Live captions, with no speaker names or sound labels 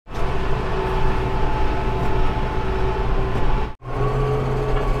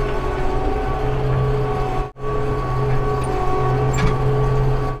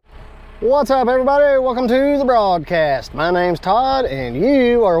What's up, everybody? Welcome to the broadcast. My name's Todd and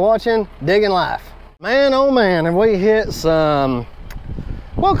you are watching Digging Life. Man, oh man, have we hit some,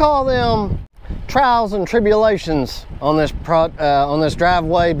 we'll call them trials and tribulations on this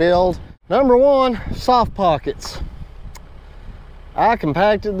driveway build. Number one, soft pockets. I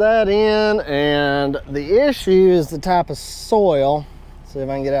compacted that in, and the issue is the type of soil. Let's see if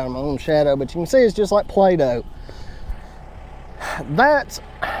I can get out of my own shadow, but you can see it's just like Play-Doh. That's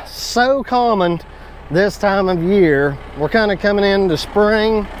so common this time of year. We're kind of coming into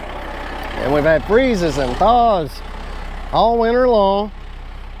spring, and we've had freezes and thaws all winter long.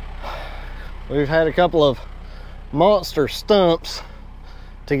 We've had a couple of monster stumps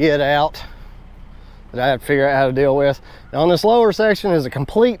to get out that I had to figure out how to deal with. Now on this lower section is a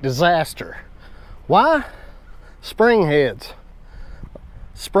complete disaster. Why? Spring heads.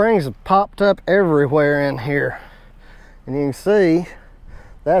 Springs have popped up everywhere in here. And you can see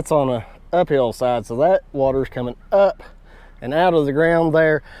that's on a uphill side, so that water's coming up and out of the ground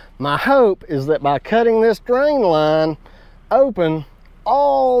there. My hope is that by cutting this drain line open,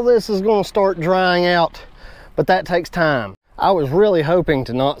 all this is going to start drying out, but that takes time. I was really hoping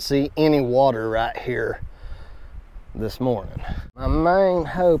to not see any water right here this morning. My main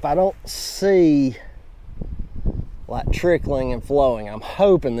hope, I don't see like trickling and flowing. I'm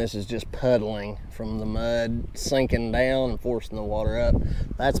hoping this is just puddling from the mud sinking down and forcing the water up.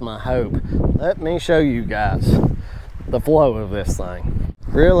 That's my hope. Let me show you guys the flow of this thing.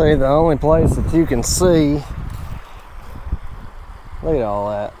 Really, the only place that you can see, look at all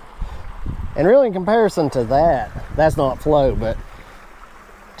that. And really, in comparison to that, that's not flow, but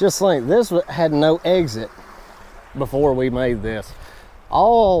just think, this had no exit before we made this.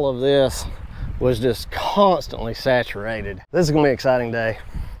 All of this was just constantly saturated. This is gonna be an exciting day.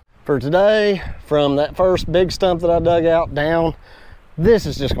 For today, from that first big stump that I dug out down, this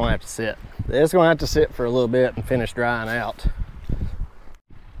is just gonna have to sit. It's gonna have to sit for a little bit and finish drying out.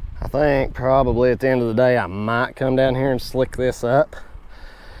 I think probably at the end of the day, I might come down here and slick this up,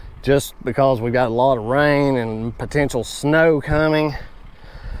 just because we've got a lot of rain and potential snow coming.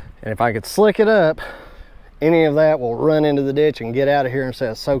 And if I could slick it up, any of that will run into the ditch and get out of here instead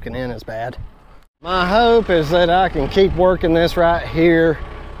of soaking in as bad. My hope is that I can keep working this right here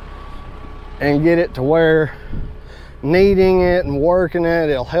and get it to where kneading it and working it,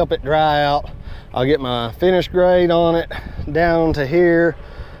 it'll help it dry out. I'll get my finish grade on it down to here.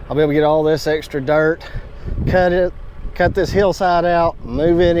 I'll be able to get all this extra dirt, cut this hillside out,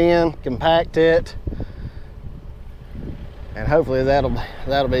 move it in, compact it, and hopefully that'll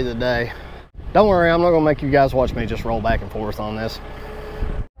be the day. Don't worry, I'm not gonna make you guys watch me just roll back and forth on this.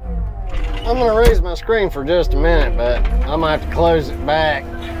 I'm gonna raise my screen for just a minute, but I might have to close it back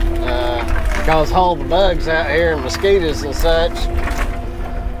because all the bugs out here and mosquitoes and such.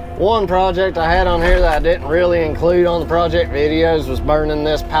 One project I had on here that I didn't really include on the project videos was burning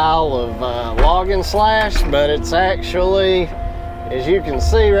this pile of logging slash, but it's actually, as you can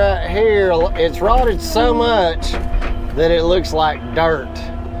see right here, it's rotted so much that it looks like dirt.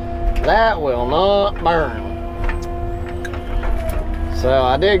 That will not burn. So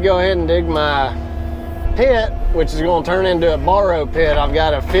I did go ahead and dig my pit, which is going to turn into a borrow pit. I've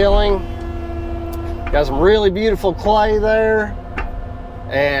got a filling, got some really beautiful clay there,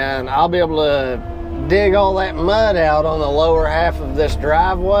 and I'll be able to dig all that mud out on the lower half of this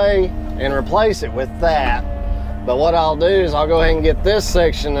driveway and replace it with that. But what I'll do is I'll go ahead and get this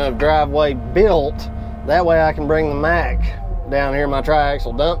section of driveway built. That way I can bring the Mack down here, my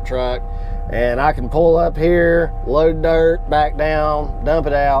tri-axle dump truck, and I can pull up here, load dirt, back down, dump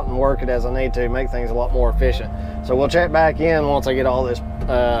it out, and work it as I need to, make things a lot more efficient. So we'll check back in once I get all this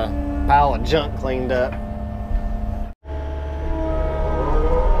pile of junk cleaned up.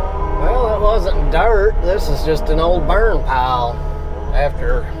 Well, it wasn't dirt. This is just an old burn pile.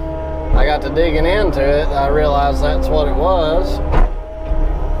 After I got to digging into it, I realized that's what it was.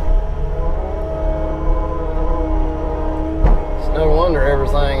 It's no wonder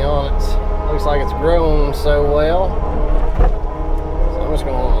everything on it looks like it's grown so well. So I'm just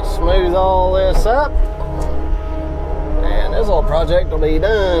going to smooth all this up, and this little project will be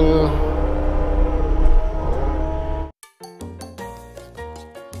done.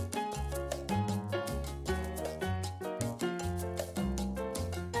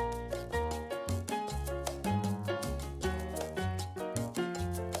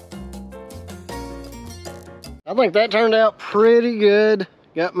 I think that turned out pretty good.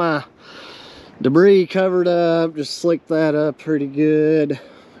 Got my debris covered up, just slicked that up pretty good.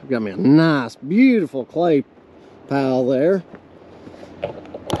 I've got me a nice, beautiful clay pile there.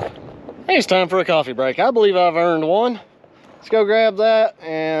 Hey, it's time for a coffee break. I believe I've earned one. Let's go grab that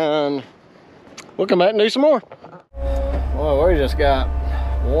and we'll come back and do some more. Well, we just got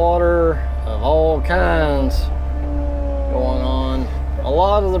water of all kinds going on. A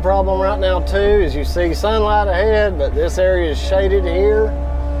lot of the problem right now too is you see sunlight ahead, but this area is shaded here.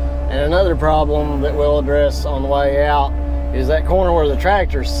 And another problem that we'll address on the way out is that corner where the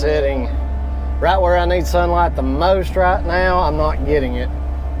tractor's sitting, right where I need sunlight the most right now, I'm not getting it.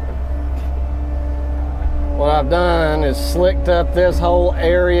 What I've done is slicked up this whole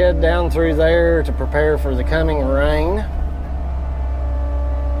area down through there to prepare for the coming rain.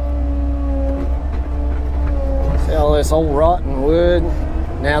 See all this old rotten wood?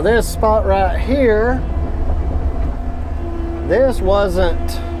 Now this spot right here, this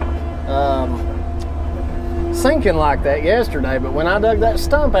wasn't sinking like that yesterday, but when I dug that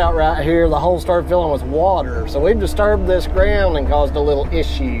stump out right here, the hole started filling with water. So we've disturbed this ground and caused a little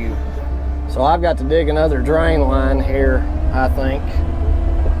issue. So I've got to dig another drain line here, I think.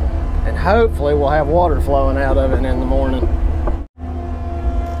 And hopefully we'll have water flowing out of it in the morning.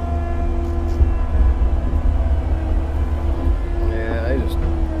 Yeah, they just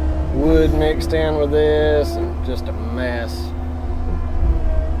wood mixed in with this and just a mess.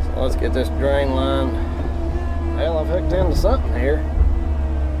 So let's get this drain line. Well, I've hooked into something here.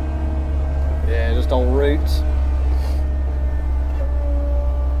 Yeah, just old roots.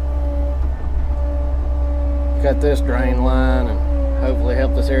 Cut this drain line and hopefully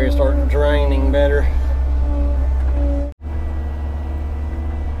help this area start draining better.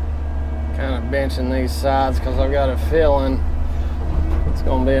 Kind of benching these sides because I've got a feeling it's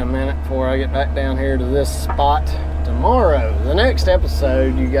going to be a minute before I get back down here to this spot tomorrow. The next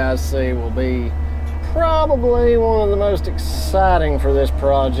episode you guys see will be probably one of the most exciting for this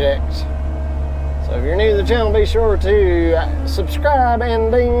project. So if you're new to the channel, be sure to subscribe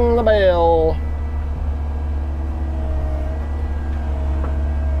and ding the bell.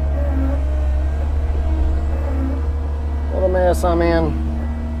 What a mess I'm in.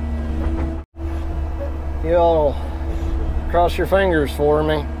 You all cross your fingers for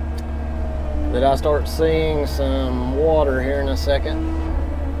me that I start seeing some water here in a second.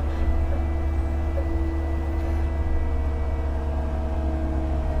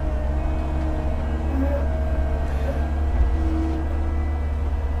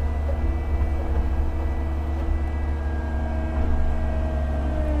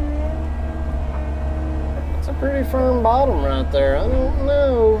 Pretty firm bottom right there. I don't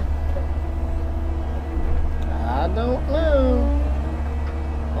know.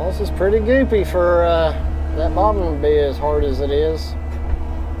 Well, this is pretty goopy for that bottom to be as hard as it is.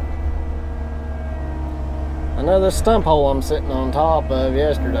 I know this stump hole I'm sitting on top of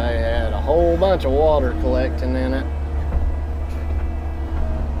yesterday had a whole bunch of water collecting in it.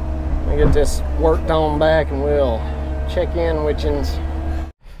 Let me get this worked on back and we'll check in witchins.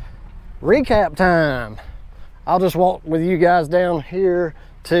 Recap time. I'll just walk with you guys down here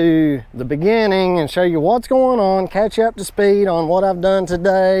to the beginning and show you what's going on, catch you up to speed on what I've done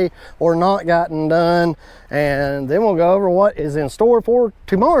today or not gotten done, and then we'll go over what is in store for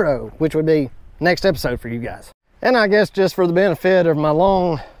tomorrow, which would be next episode for you guys. And I guess just for the benefit of my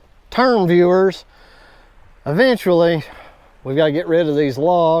long-term viewers, eventually we've got to get rid of these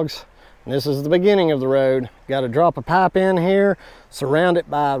logs. And this is the beginning of the road. Got to drop a pipe in here, surround it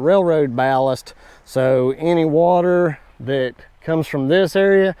by railroad ballast, so any water that comes from this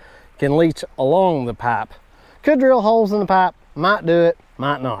area can leach along the pipe. Could drill holes in the pipe, might do it,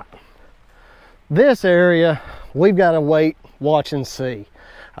 might not. This area, we've got to wait, watch and see.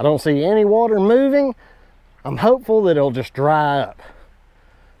 I don't see any water moving. I'm hopeful that it'll just dry up.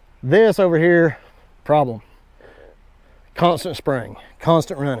 This over here, problem. Constant spraying,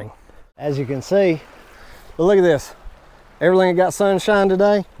 constant running. As you can see, but look at this. Everything got sunshine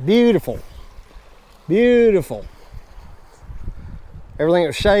today, beautiful. Beautiful. Everything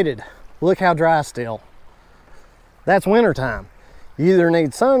was shaded. Look how dry still. That's winter time. You either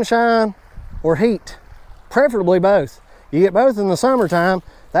need sunshine or heat, preferably both. You get both in the summertime.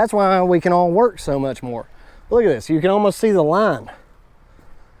 That's why we can all work so much more. Look at this. You can almost see the line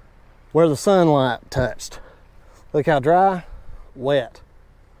where the sunlight touched. Look how dry, wet.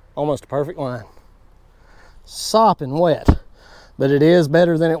 Almost a perfect line. Sopping wet, but it is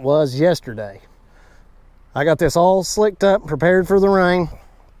better than it was yesterday. I got this all slicked up, prepared for the rain,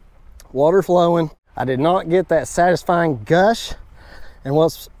 water flowing. I did not get that satisfying gush, and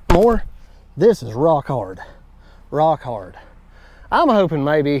what's more, this is rock hard, rock hard. I'm hoping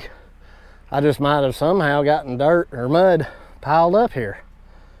maybe I just might have somehow gotten dirt or mud piled up here,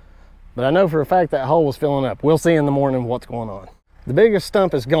 but I know for a fact that hole was filling up. We'll see in the morning what's going on. The biggest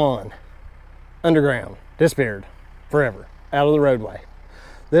stump is gone, underground, disappeared forever, out of the roadway.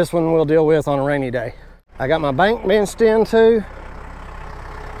 This one we'll deal with on a rainy day. I got my bank benched in too.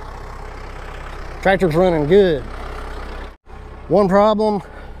 Tractor's running good. One problem,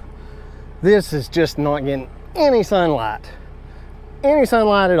 this is just not getting any sunlight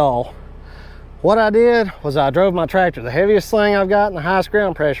at all. What I did was I drove my tractor, the heaviest thing I've got, and the highest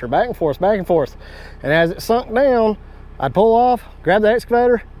ground pressure, back and forth. And as it sunk down, I'd pull off, grab the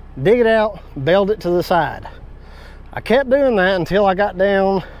excavator, dig it out, belt it to the side. I kept doing that until I got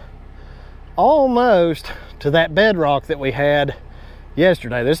down almost to that bedrock that we had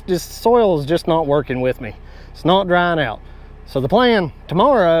yesterday. This soil is just not working with me. It's not drying out. So the plan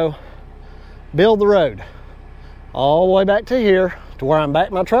tomorrow, build the road all the way back to here to where I'm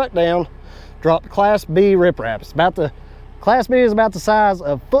backing my truck down, drop the Class B riprap. Class B is about the size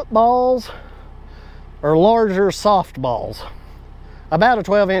of footballs or larger softballs. About a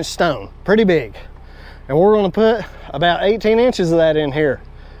 12-inch stone, pretty big. And we're gonna put about 18 inches of that in here.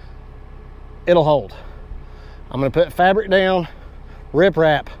 It'll hold. I'm gonna put fabric down,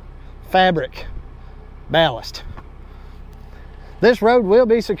 riprap, fabric, ballast. This road will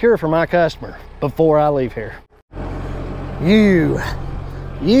be secure for my customer before I leave here. You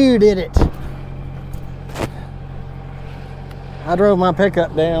did it. I drove my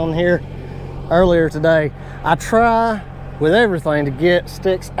pickup down here earlier today. I try with everything to get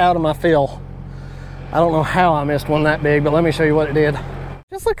sticks out of my fill. I don't know how I missed one that big, but let me show you what it did.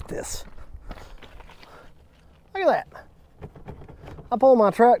 Just look at this. Look at that. I pulled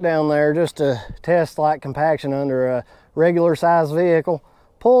my truck down there just to test like compaction under a regular size vehicle.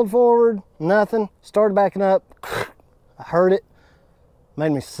 Pulled forward, nothing. Started backing up. I heard it.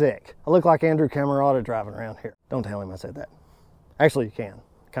 Made me sick. I look like Andrew Camerata driving around here. Don't tell him I said that. Actually, you can.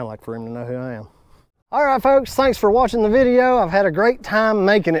 Kind of like for him to know who I am. All right, folks, thanks for watching the video. I've had a great time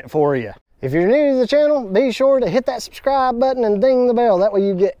making it for you. If you're new to the channel, be sure to hit that subscribe button and ding the bell. That way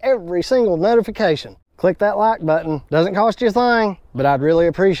you get every single notification. Click that like button. Doesn't cost you a thing, but I'd really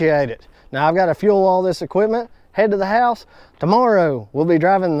appreciate it. Now I've got to fuel all this equipment, head to the house. Tomorrow we'll be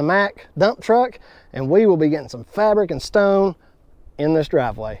driving the Mack dump truck and we will be getting some fabric and stone in this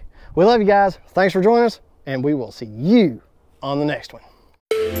driveway. We love you guys. Thanks for joining us, and we will see you on the next one.